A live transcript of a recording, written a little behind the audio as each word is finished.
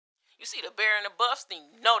You see the bear in the buffs, then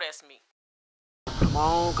you know that's me. Come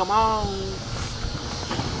on, come on.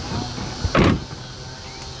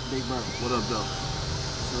 Big bro, what up, though?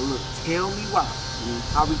 So look, tell me why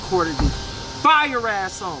I recorded this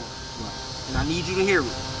fire-ass song. Right. And I need you to hear it.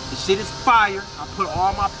 The shit is fire. I put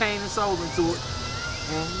all my pain and soul into it.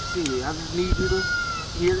 And shit, I just need you to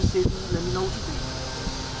hear the shit and let me know what you think.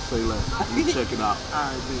 Say less. You check it out.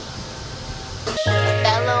 Alright, bitch.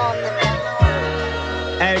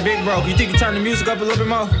 Hey, big bro, you think you turn the music up a little bit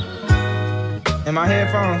more? In my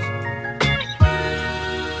headphones?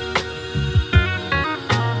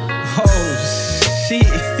 Oh, shit.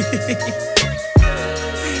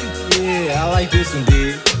 Yeah, I like this one,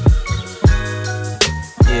 dude.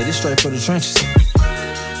 Yeah, this straight for the trenches.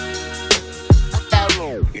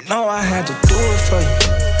 You know I had to do it for you,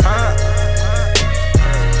 huh?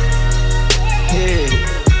 Yeah,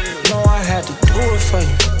 you know I had to do it for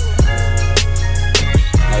you.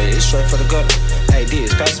 Oh yeah, it's straight for the gutter. Hey,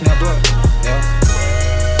 Diz, pass me that blunt. Yeah.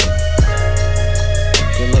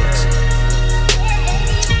 Good looks.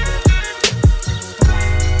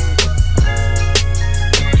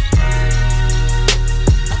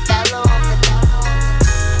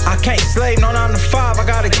 I can't slave no 9 to 5, I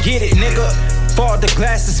gotta get it, nigga. Fog the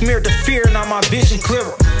glasses smeared the fear, now my vision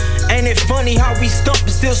clearer. Ain't it funny how we stump and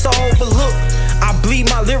still so overlooked? I bleed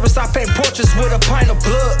my lyrics, I paint portraits with a pint of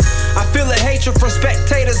blood. I feel the hatred from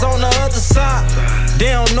spectators on the other side. They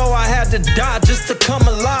don't know I had to die just to come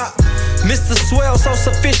alive. Mr. Swell, so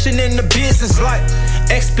sufficient in the business life.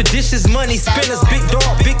 Expeditious money spinners, big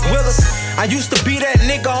dog, big willers. I used to be that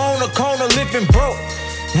nigga on the corner living broke.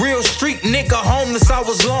 Real street nigga, homeless, I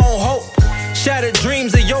was long hope. Shattered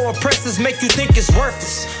dreams of your oppressors make you think it's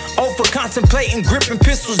worthless. Over contemplating, gripping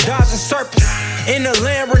pistols, dodging serpents. In a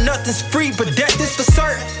land where nothing's free, but death is for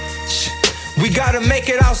certain. We gotta make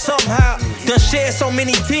it out somehow. Done shed so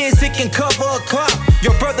many tears, it can cover a cloud.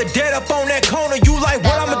 Your brother dead up on that corner, you like,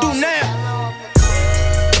 what I'ma do now?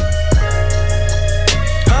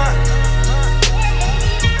 Huh?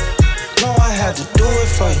 No, I had to do it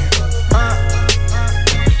for you, huh?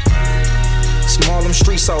 Small them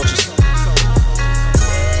street soldiers.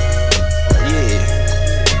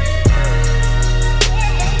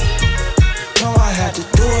 I had to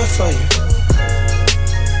do it for you.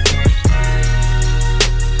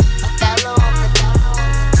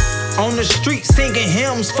 On the street singing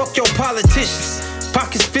hymns, fuck your politicians.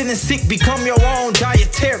 Pockets feeling sick, become your own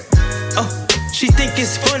dietary. She think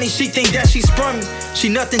it's funny, she think that she's from me. She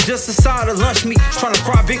nothing, just a side of lunch meat, tryna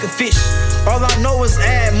fry bigger fish. All I know is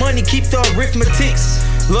add money, keep the arithmetics.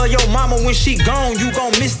 Love your mama when she gone, you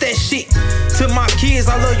gon' miss that shit. To my kids,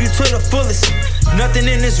 I love you to the fullest. Nothing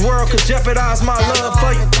in this world could jeopardize my love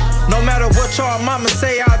for you. No matter what y'all mama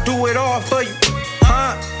say, I'll do it all for you,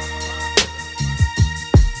 huh?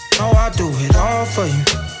 No, I do it all for you,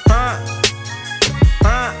 huh?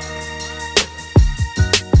 Huh?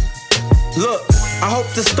 Look, I hope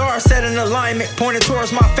the stars set in alignment, pointing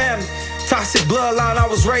towards my family. Toxic bloodline, I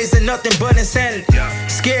was raised in nothing but insanity.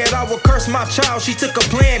 Scared I would curse my child, she took a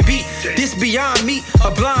plan B. This beyond me,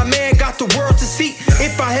 a blind man got the world to see.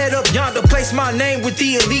 If I head up yonder, place my name with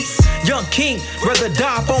the elites. Young king, rather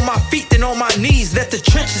die up on my feet than on my knees. Let the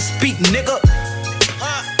trenches speak, nigga.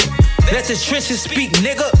 Let the trenches speak,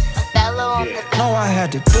 nigga. No, I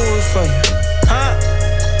had to do it for you, huh?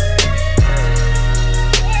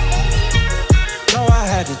 No, I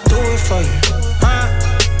had to do it for you, huh?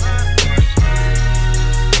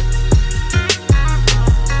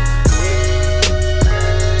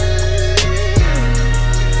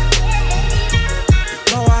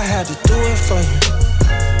 I had to do it for you.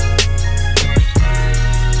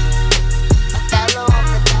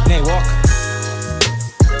 Nate Walker.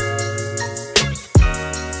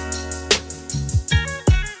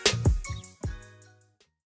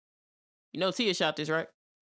 You know Tia shot this, right?